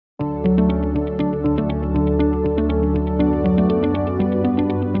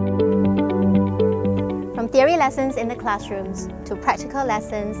theory lessons in the classrooms to practical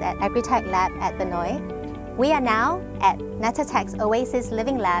lessons at Agri Lab at Benoi, we are now at NTUC Oasis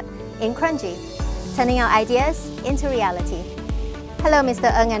Living Lab in Kranji, turning our ideas into reality. Hello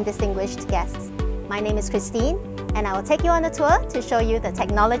Mr. Ng and distinguished guests. My name is Christine and I will take you on a tour to show you the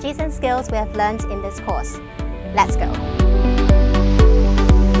technologies and skills we have learned in this course. Let's go!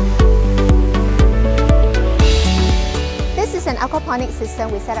 This is an aquaponics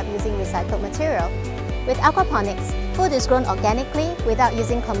system we set up using recycled material. With aquaponics, food is grown organically without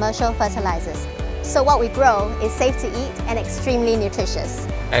using commercial fertilizers. So what we grow is safe to eat and extremely nutritious.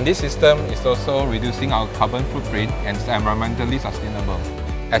 And this system is also reducing our carbon footprint and is environmentally sustainable.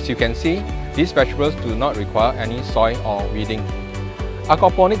 As you can see, these vegetables do not require any soil or weeding.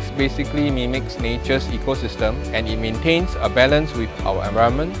 Aquaponics basically mimics nature's ecosystem and it maintains a balance with our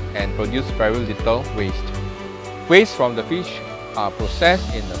environment and produces very little waste. Waste from the fish are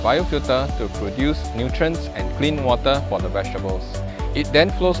processed in the biofilter to produce nutrients and clean water for the vegetables. It then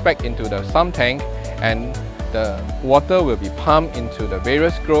flows back into the sump tank and the water will be pumped into the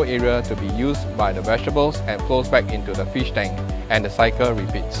various grow area to be used by the vegetables and flows back into the fish tank, and the cycle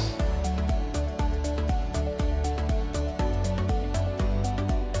repeats.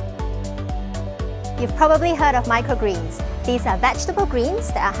 You've probably heard of microgreens. These are vegetable greens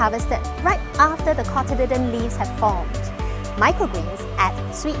that are harvested right after the cotyledon leaves have formed. Microgreens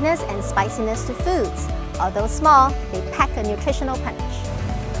add sweetness and spiciness to foods. Although small, they pack a nutritional punch.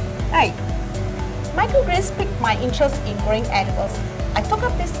 Hi! Microgreens piqued my interest in growing edibles. I took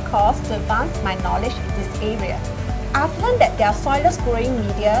up this course to advance my knowledge in this area. I've learned that there are soilless growing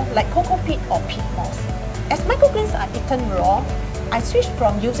media like cocoa peat or peat moss. As microgreens are eaten raw, I switched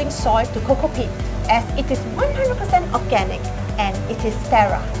from using soil to cocoa peat as it is 100% organic and it is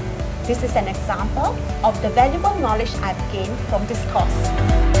sterile. This is an example of the valuable knowledge I've gained from this course.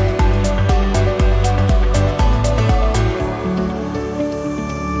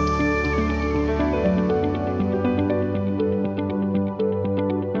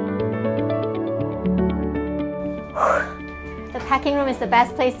 The packing room is the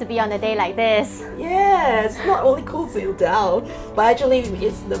best place to be on a day like this. Yeah, it's not only cools you down, but actually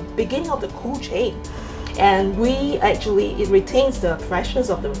it's the beginning of the cool chain. And it retains the freshness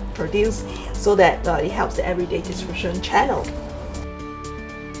of the produce so that it helps the everyday distribution channel.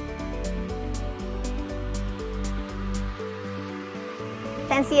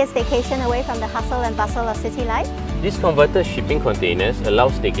 Fancy a staycation away from the hustle and bustle of city life? These converted shipping containers allow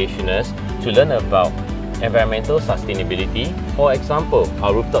staycationers to learn about environmental sustainability. For example,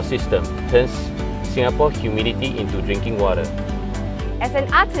 our rooftop system turns Singapore humidity into drinking water. As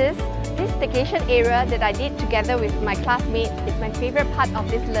an artist, this staycation area that I did together with my classmates is my favourite part of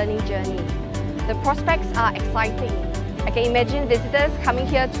this learning journey. The prospects are exciting. I can imagine visitors coming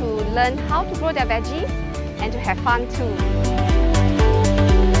here to learn how to grow their veggies and to have fun too.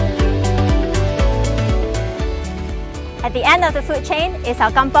 At the end of the food chain is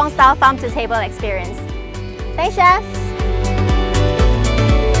our kampong-style farm-to-table experience. Thanks, Chef!